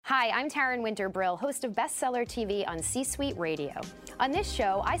Hi, I'm Taryn Winter-Brill, host of Bestseller TV on C-Suite Radio. On this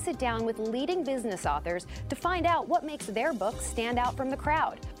show, I sit down with leading business authors to find out what makes their books stand out from the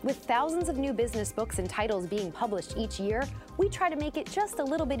crowd. With thousands of new business books and titles being published each year, we try to make it just a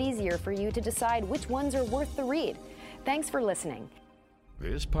little bit easier for you to decide which ones are worth the read. Thanks for listening.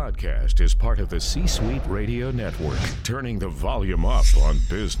 This podcast is part of the C-Suite Radio Network, turning the volume up on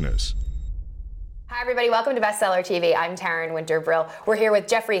business. Hi, everybody. Welcome to Bestseller TV. I'm Taryn Winter-Brill. We're here with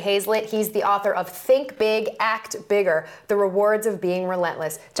Jeffrey Hayzlett. He's the author of Think Big, Act Bigger, The Rewards of Being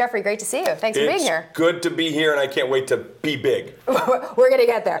Relentless. Jeffrey, great to see you. Thanks for being here. It's good to be here, and I can't wait to be big. We're going to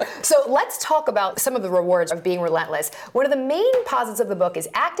get there. So let's talk about some of the rewards of being relentless. One of the main posits of the book is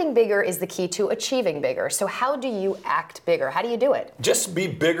acting bigger is the key to achieving bigger. So how do you act bigger? How do you do it? Just be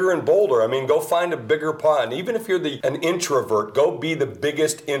bigger and bolder. I mean, go find a bigger pond. Even if you're an introvert, go be the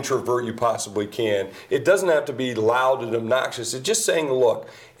biggest introvert you possibly can. It doesn't have to be loud and obnoxious. It's just saying, look,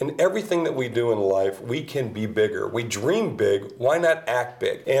 in everything that we do in life, we can be bigger. We dream big. Why not act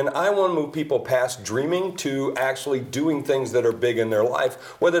big? And I want to move people past dreaming to actually doing things that are big in their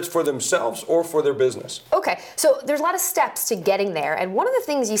life, whether it's for themselves or for their business. Okay, so there's a lot of steps to getting there. And one of the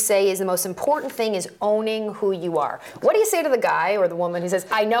things you say is the most important thing is owning who you are. What do you say to the guy or the woman who says,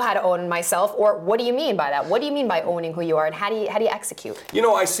 I know how to own myself? Or what do you mean by that? What do you mean by owning who you are? And how do you execute? You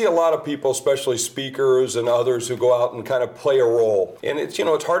know, I see a lot of people, especially speakers and others, who go out and kind of play a role. And it's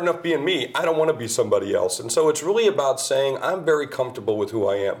hard enough being me. I don't want to be somebody else. And so it's really about saying, I'm very comfortable with who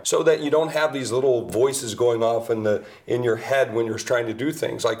I am, so that you don't have these little voices going off in your head when you're trying to do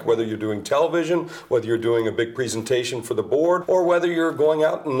things, like whether you're doing television, whether you're doing a big presentation for the board, or whether you're going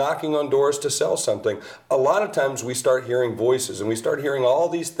out and knocking on doors to sell something. A lot of times we start hearing voices, and we start hearing all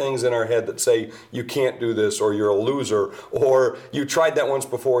these things in our head that say, you can't do this, or you're a loser, or you tried that once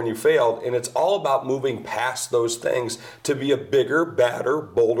before and you failed. And it's all about moving past those things to be a bigger, badder,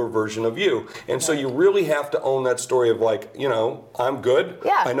 bolder version of you. And so you really have to own that story of, like, I'm good.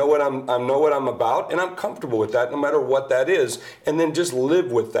 Yeah. I know what I'm about, and I'm comfortable with that no matter what that is. And then just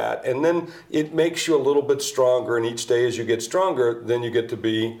live with that. And then it makes you a little bit stronger, and each day as you get stronger, then you get to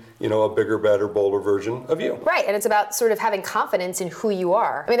be, a bigger, better, bolder version of you. Right, and it's about sort of having confidence in who you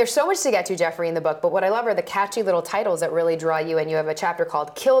are. I mean, there's so much to get to, Jeffrey, in the book, but what I love are the catchy little titles that really draw you in. You have a chapter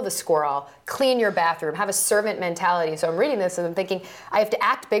called Kill the Squirrel, Clean Your Bathroom, Have a Servant Mentality. So I'm reading this and I'm thinking, I have to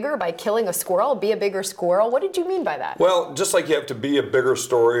act bigger by killing a squirrel, be a bigger squirrel. What did you mean by that? Well, just like you have to be a bigger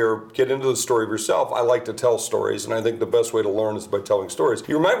story or get into the story of yourself, I like to tell stories, and I think the best way to learn is by telling stories.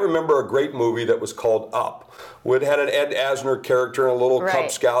 You might remember a great movie that was called Up. It had an Ed Asner character and a little right.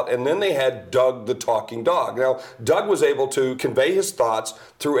 Cub Scout, and then they had Doug the talking dog. Now, Doug was able to convey his thoughts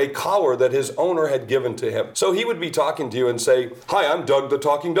through a collar that his owner had given to him. So he would be talking to you and say, hi, I'm Doug the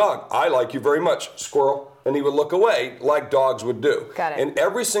talking dog. I like you very much, squirrel. And he would look away like dogs would do. Got it. And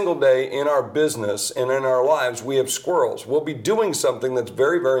every single day in our business and in our lives, we have squirrels. We'll be doing something that's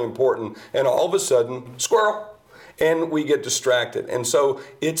very, very important, and all of a sudden, squirrel. And we get distracted. And so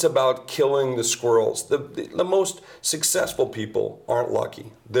it's about killing the squirrels. The most successful people aren't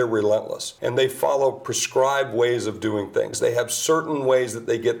lucky. They're relentless. And they follow prescribed ways of doing things. They have certain ways that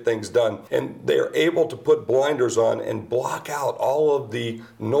they get things done. And they are able to put blinders on and block out all of the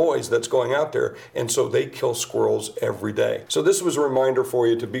noise that's going out there. And so they kill squirrels every day. So this was a reminder for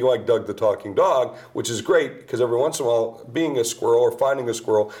you to be like Doug the talking dog, which is great because every once in a while being a squirrel or finding a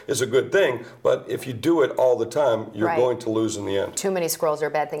squirrel is a good thing. But if you do it all the time, you're right. going to lose in the end. Too many squirrels are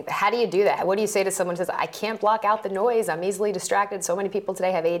a bad thing. But how do you do that? What do you say to someone who says, I can't block out the noise, I'm easily distracted? So many people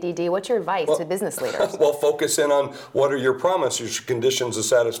today have ADD. What's your advice to business leaders? Well, focus in on what are your promises, your conditions of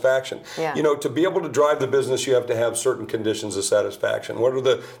satisfaction. Yeah. To be able to drive the business, you have to have certain conditions of satisfaction. What are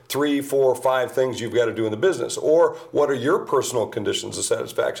the 3, 4, 5 things you've got to do in the business? Or what are your personal conditions of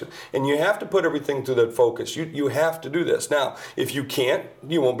satisfaction? And you have to put everything through that focus. You have to do this. Now, if you can't,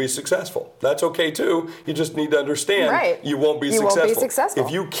 you won't be successful. That's okay too. You just need to understand right. you won't be successful.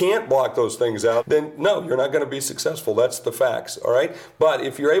 If you can't block those things out, then no, you're not going to be successful. That's the facts, all right? But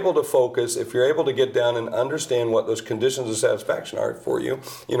if you're able to focus, if you're able to get down and understand what those conditions of satisfaction are for you,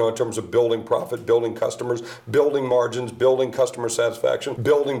 in terms of building profit, building customers, building margins, building customer satisfaction,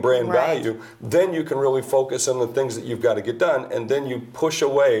 building brand right. value, then you can really focus on the things that you've got to get done, and then you push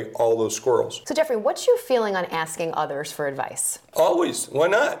away all those squirrels. So Jeffrey, what's your feeling on asking others for advice? Always. Why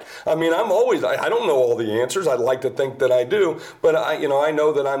not? I mean, I don't know all the answers. I'd like to think that I do, but I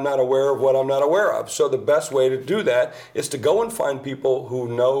know that I'm not aware of what I'm not aware of. So the best way to do that is to go and find people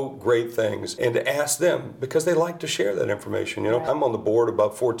who know great things and to ask them, because they like to share that information. Right. I'm on the board of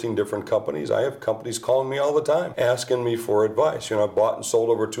about 14 different companies. I have companies calling me all the time, asking me for advice. I've bought and sold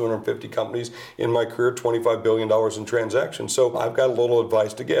over 250 companies in my career, $25 billion in transactions. So I've got a little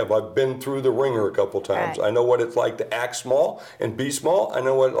advice to give. I've been through the ringer a couple times. Right. I know what it's like to act small and be small. I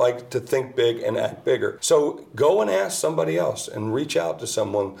know what it's like to think big and act bigger. So go and ask somebody else and reach out to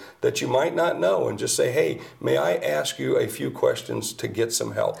someone that you might not know and just say, hey, may I ask you a few questions to get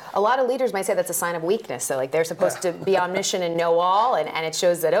some help? A lot of leaders might say that's a sign of weakness. So like they're supposed to be omniscient and know all, and it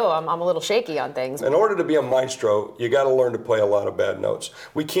shows that, I'm a little shaky on things. In order to be a maestro, you got to learn to play a lot of bad notes.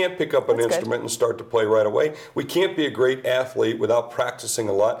 We can't pick up an instrument and start to play right away. We can't be a great athlete without practicing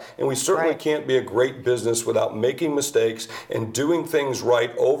a lot, and we certainly can't be a great business without making mistakes and doing things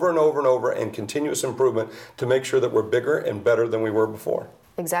right over and over and over and continuous improvement to make sure that we're bigger and better than we were before.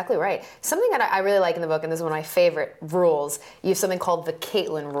 Exactly right. Something that I really like in the book, and this is one of my favorite rules, you have something called the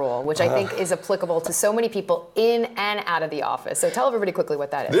Caitlin Rule, which I think is applicable to so many people in and out of the office. So tell everybody quickly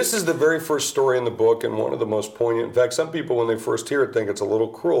what that is. This is the very first story in the book and one of the most poignant. In fact, some people when they first hear it think it's a little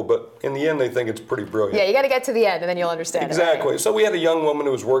cruel, but in the end they think it's pretty brilliant. Yeah, you got to get to the end and then you'll understand. Exactly. Right? So we had a young woman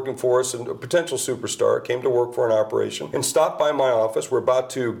who was working for us, and a potential superstar, came to work for an operation and stopped by my office. We're about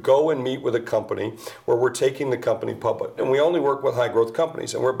to go and meet with a company where we're taking the company public. And we only work with high growth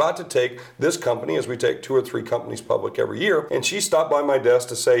companies. And we're about to take this company, as we take 2 or 3 companies public every year, and she stopped by my desk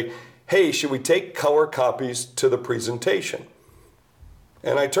to say, hey, should we take color copies to the presentation?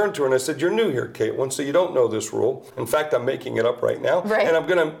 And I turned to her and I said, you're new here, Caitlin, so you don't know this rule. In fact, I'm making it up right now. Right. And I'm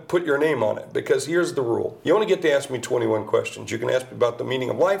going to put your name on it, because here's the rule. You only get to ask me 21 questions. You can ask me about the meaning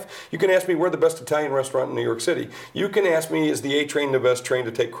of life. You can ask me where the best Italian restaurant in New York City. You can ask me, is the A train the best train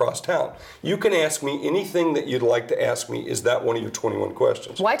to take cross town? You can ask me anything that you'd like to ask me. Is that one of your 21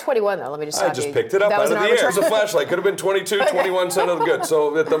 questions? Why 21 though? Let me just stop you. I just picked it up out of the air. It was a flashlight. Could have been 22, 21 sounded good.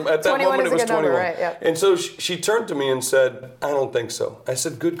 So at that moment it was 21. Number, right? Yep. And so she turned to me and said, I don't think so. I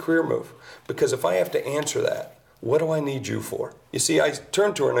said, good career move. Because if I have to answer that, what do I need you for? You see, I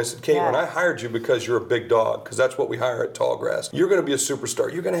turned to her and I said, Caitlin, I hired you because you're a big dog, because that's what we hire at Tallgrass. You're going to be a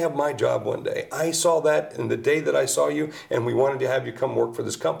superstar. You're going to have my job one day. I saw that in the day that I saw you, and we wanted to have you come work for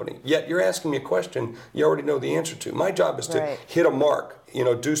this company. Yet you're asking me a question you already know the answer to. My job is to hit a mark,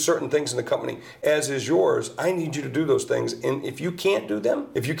 do certain things in the company, as is yours. I need you to do those things. And if you can't do them,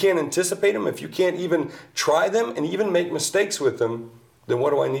 if you can't anticipate them, if you can't even try them and even make mistakes with them, then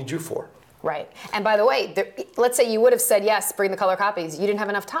what do I need you for? Right. And by the way, let's say you would have said yes, bring the color copies. You didn't have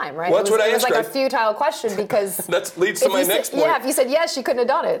enough time, right? Well, that's what I asked. It was like a futile question because... That leads to my next point. Yeah, if you said yes, she couldn't have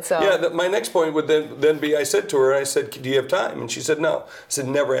done it. So. Yeah, my next point would then be, I said to her, I said, do you have time? And she said, no. I said,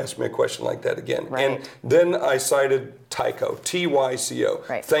 never ask me a question like that again. Right. And then I cited TYCO, T-Y-C-O.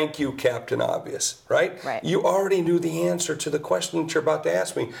 Right. Thank you, Captain Obvious, right? Right. You already knew the answer to the question that you're about to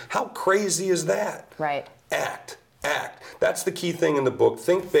ask me. How crazy is that? Right. Act. That's the key thing in the book.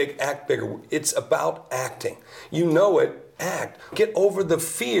 Think big, act bigger. It's about acting. You know it, act. Get over the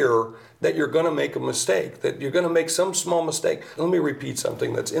fear that you're going to make a mistake, that you're going to make some small mistake. Let me repeat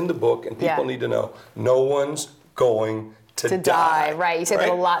something that's in the book and people need to know. No one's going to die. Right. You say that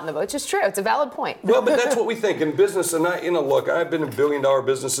a lot in the book, which is true. It's a valid point. Well, but that's what we think in business. And look, I've been in billion-dollar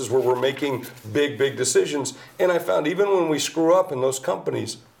businesses where we're making big decisions. And I found even when we screw up in those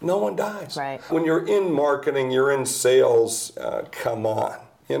companies, no one dies. Right. When you're in marketing, you're in sales, come on.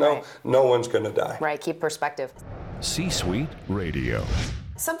 No one's going to die. Right. Keep perspective. C-Suite Radio.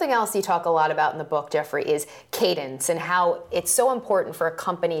 Something else you talk a lot about in the book, Jeffrey, is cadence and how it's so important for a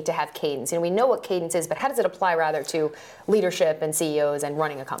company to have cadence. We know what cadence is, but how does it apply rather to leadership and CEOs and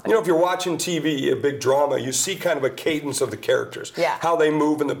running a company? If you're watching TV, a big drama, you see kind of a cadence of the characters, how they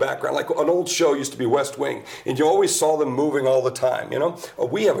move in the background. Like an old show used to be West Wing, and you always saw them moving all the time,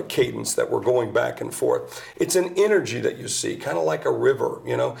 We have a cadence that we're going back and forth. It's an energy that you see, kind of like a river,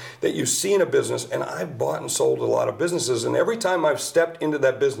 that you see in a business. And I've bought and sold a lot of businesses, and every time I've stepped into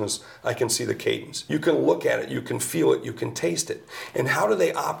that business, I can see the cadence. You can look at it, you can feel it, you can taste it. And how do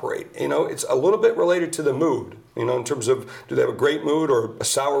they operate? It's a little bit related to the mood, in terms of do they have a great mood or a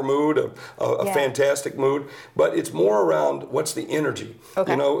sour mood, a fantastic mood, but it's more around what's the energy.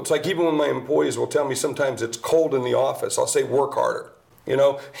 Okay. It's like even when my employees will tell me sometimes it's cold in the office, I'll say work harder.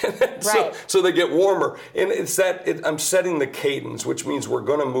 so they get warmer. And it's I'm setting the cadence, which means we're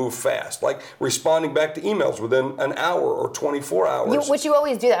going to move fast, like responding back to emails within an hour or 24 hours. Which you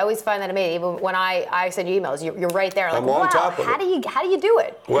always do that. I always find that amazing. Even when I send you emails, you're right there. Like, I'm on top of it. How do you do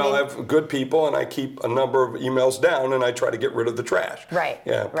it? Well, I have good people, and I keep a number of emails down, and I try to get rid of the trash. Right.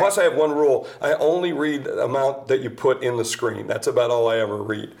 Yeah. Right. Plus, I have one rule. I only read the amount that you put in the screen. That's about all I ever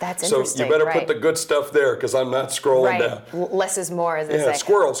read. That's interesting. So you better put the good stuff there, because I'm not scrolling down. Less is more, as they say.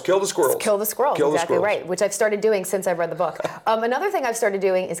 Squirrels. Kill the squirrels. Kill the squirrels. Exactly right. Which I've started doing since I've read the book. Another thing I've started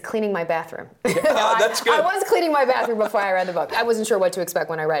doing is cleaning my bathroom. That's good. I was cleaning my bathroom before I read the book. I wasn't sure what to expect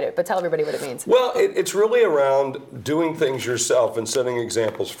when I read it, but tell everybody what it means. Well, it's really around doing things yourself and setting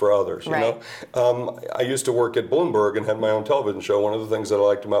examples for others. You know, I used to work at Bloomberg and had my own television show. One of the things that I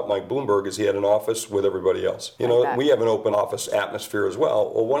liked about Mike Bloomberg is he had an office with everybody else. You know, we have an open office atmosphere as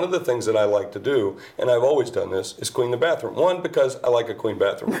well. Well, one of the things that I like to do, and I've always done this, is clean the bathroom. One, because I like a clean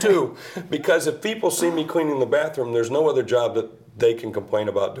bathroom. Two, because if people see me cleaning the bathroom, there's no other job that they can complain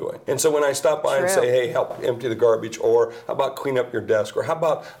about doing. And so when I stop by and say, hey, help empty the garbage, or how about clean up your desk, or how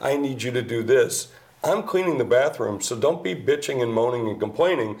about I need you to do this, I'm cleaning the bathroom, so don't be bitching and moaning and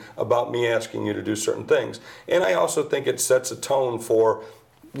complaining about me asking you to do certain things. And I also think it sets a tone for,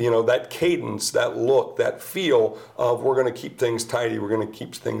 you know, that cadence, that look, that feel of we're going to keep things tidy, we're going to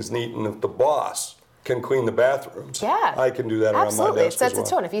keep things neat, and if the boss can clean the bathrooms, I can do that around my desk. Absolutely, it sets a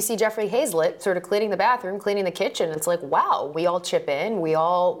tone. If you see Jeffrey Hazlett sort of cleaning the bathroom, cleaning the kitchen, it's like, wow, we all chip in, we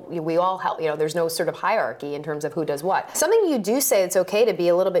all help. You know, there's no sort of hierarchy in terms of who does what. Something you do say it's okay to be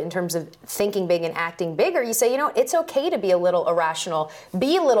a little bit in terms of thinking big and acting bigger. You say, you know, it's okay to be a little irrational,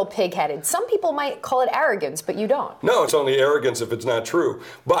 be a little pig-headed. Some people might call it arrogance, but you don't. No, it's only arrogance if it's not true.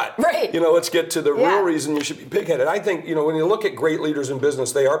 But, you know, let's get to the real reason you should be pig-headed. I think, you know, when you look at great leaders in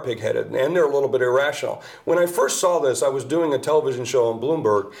business, they are pig-headed, and they're a little bit irrational. When I first saw this, I was doing a television show on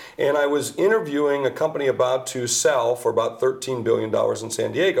Bloomberg, and I was interviewing a company about to sell for about $13 billion in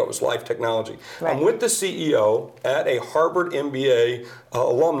San Diego. It was Life Technology. I'm with the CEO at a Harvard MBA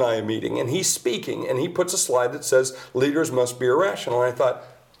alumni meeting, and he's speaking, and he puts a slide that says, leaders must be irrational. And I thought,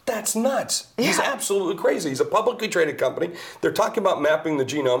 that's nuts. He's absolutely crazy. He's a publicly traded company. They're talking about mapping the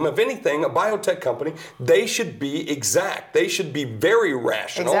genome. If anything, a biotech company, they should be exact. They should be very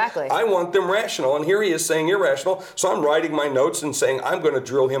rational. Exactly. I want them rational. And here he is saying irrational. So I'm writing my notes and saying, I'm going to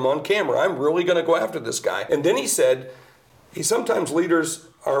drill him on camera. I'm really going to go after this guy. And then he said, sometimes leaders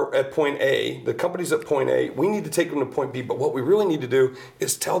are at point A, the company's at point A, we need to take them to point B, but what we really need to do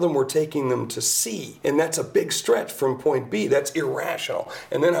is tell them we're taking them to C. And that's a big stretch from point B. That's irrational.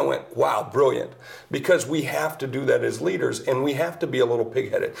 And then I went, wow, brilliant. Because we have to do that as leaders, and we have to be a little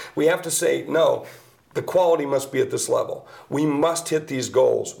pig-headed. We have to say, no, the quality must be at this level. We must hit these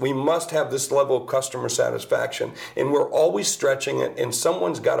goals. We must have this level of customer satisfaction. And we're always stretching it, and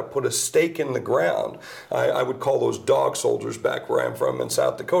someone's got to put a stake in the ground. I would call those dog soldiers back where I'm from in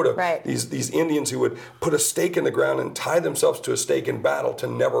South Dakota. These Indians who would put a stake in the ground and tie themselves to a stake in battle to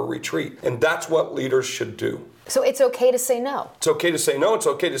never retreat. And that's what leaders should do. So it's okay to say no. It's okay to say no, it's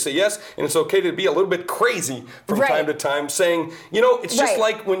okay to say yes, and it's okay to be a little bit crazy from time to time, saying, you know, it's just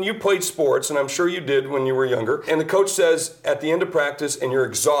like when you played sports, and I'm sure you did when you were younger, and the coach says at the end of practice, and you're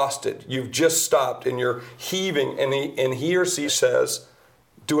exhausted, you've just stopped, and you're heaving, and he or she says,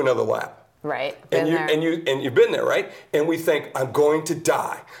 do another lap. And you've been there, right? And we think, I'm going to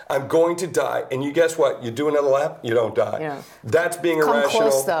die. I'm going to die. And you guess what? You do another lap, you don't die. Yeah. That's being Come irrational.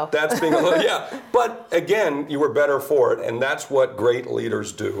 close, though. That's being a little, But again, you were better for it. And that's what great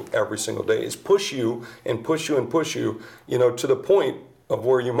leaders do every single day, is push you and push you and push you, you know, to the point of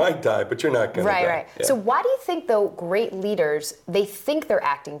where you might die, but you're not going to die. Right. Yeah. So why do you think, though, great leaders, they think they're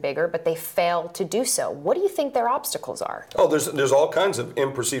acting bigger, but they fail to do so? What do you think their obstacles are? Oh, there's all kinds of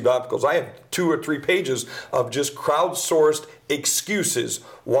imperceived obstacles. I have 2 or 3 pages of just crowdsourced excuses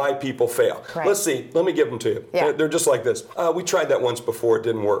why people fail. Let's see. Let me give them to you. They're just like this. We tried that once before. It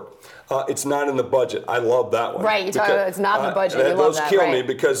didn't work. It's not in the budget. I love that one. Right. You talk about it's not in the budget. You love that. Those kill me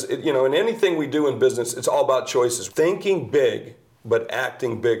because, you know, in anything we do in business, it's all about choices. Thinking big, but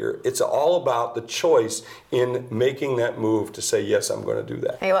acting bigger. It's all about the choice in making that move to say, yes, I'm going to do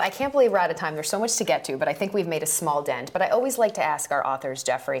that. Hey, well, I can't believe we're out of time. There's so much to get to, but I think we've made a small dent. But I always like to ask our authors,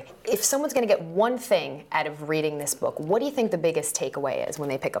 Jeffrey, if someone's going to get one thing out of reading this book, what do you think the biggest takeaway is when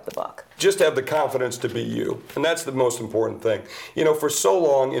they pick up the book? Just have the confidence to be you. And that's the most important thing. You know, for so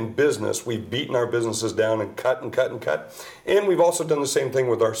long in business, we've beaten our businesses down and cut and cut and cut. And we've also done the same thing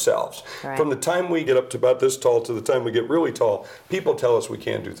with ourselves. From the time we get up to about this tall to the time we get really tall, people tell us we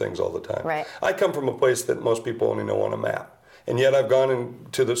can't do things all the time. I come from a place that most people only know on a map. And yet I've gone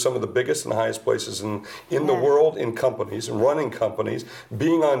into some of the biggest and highest places in the world, in companies, and running companies,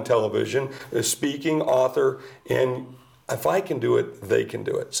 being on television, speaking, author, and if I can do it, they can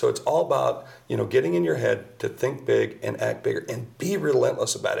do it. So it's all about, getting in your head to think big and act bigger and be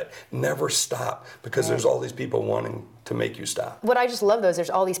relentless about it. Never stop, because there's all these people wanting to make you stop. What I just love, though, is there's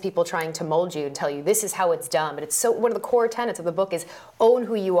all these people trying to mold you and tell you this is how it's done. But it's so, one of the core tenets of the book is own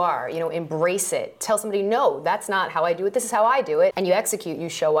who you are, embrace it. Tell somebody, no, that's not how I do it. This is how I do it. And you execute, you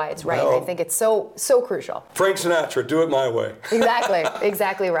show why it's right. Well, I think it's so, so crucial. Frank Sinatra, do it my way.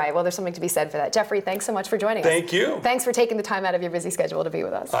 Exactly right. Well, there's something to be said for that. Jeffrey, thanks so much for joining us. Thank you. Thanks for taking the time out of your busy schedule to be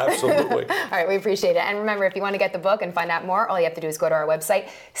with us. Absolutely. All right, we appreciate it. And remember, if you want to get the book and find out more, all you have to do is go to our website,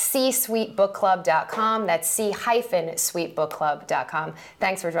 c-suitebookclub.com. That's c-suitebookclub.com.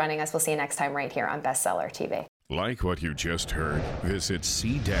 Thanks for joining us. We'll see you next time right here on Bestseller TV. Like what you just heard? Visit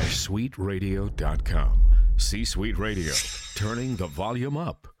c-suiteradio.com. C-Suite Radio, turning the volume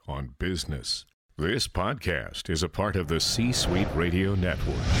up on business. This podcast is a part of the C-Suite Radio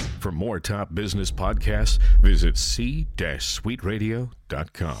Network. For more top business podcasts, visit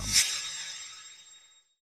c-suiteradio.com.